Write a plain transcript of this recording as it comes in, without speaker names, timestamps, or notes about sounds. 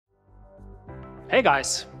Hey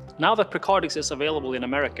guys, now that PreCardix is available in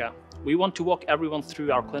America, we want to walk everyone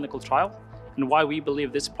through our clinical trial and why we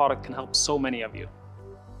believe this product can help so many of you.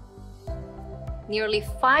 Nearly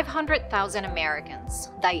 500,000 Americans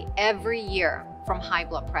die every year from high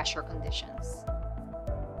blood pressure conditions.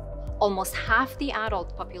 Almost half the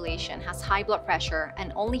adult population has high blood pressure,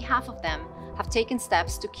 and only half of them have taken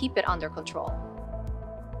steps to keep it under control.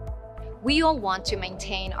 We all want to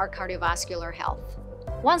maintain our cardiovascular health.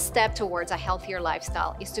 One step towards a healthier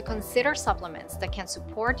lifestyle is to consider supplements that can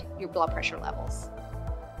support your blood pressure levels.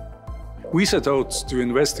 We set out to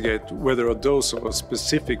investigate whether a dose of a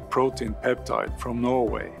specific protein peptide from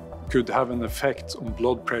Norway could have an effect on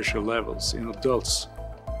blood pressure levels in adults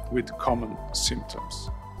with common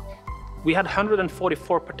symptoms. We had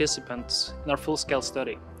 144 participants in our full-scale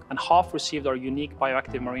study, and half received our unique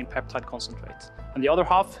bioactive marine peptide concentrate, and the other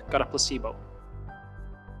half got a placebo.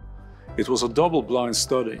 It was a double-blind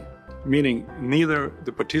study, meaning neither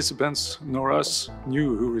the participants nor us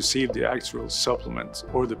knew who received the actual supplement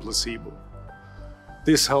or the placebo.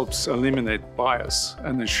 This helps eliminate bias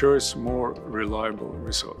and ensures more reliable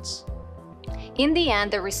results. In the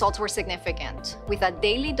end, the results were significant. With a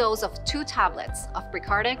daily dose of 2 tablets of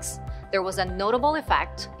PreCardix, there was a notable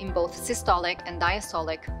effect in both systolic and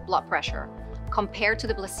diastolic blood pressure compared to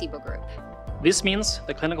the placebo group. This means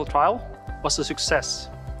the clinical trial was a success,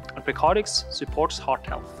 and PreCardix supports heart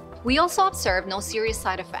health. We also observed no serious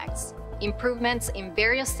side effects, improvements in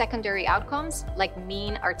various secondary outcomes like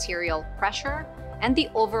mean arterial pressure and the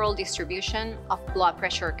overall distribution of blood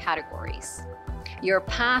pressure categories. Your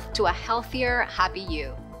path to a healthier, happy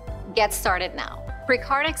you. Get started now.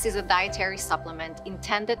 PreCardix is a dietary supplement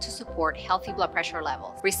intended to support healthy blood pressure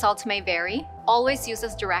levels. Results may vary. Always use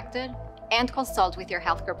as directed, and consult with your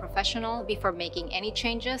healthcare professional before making any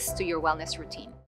changes to your wellness routine.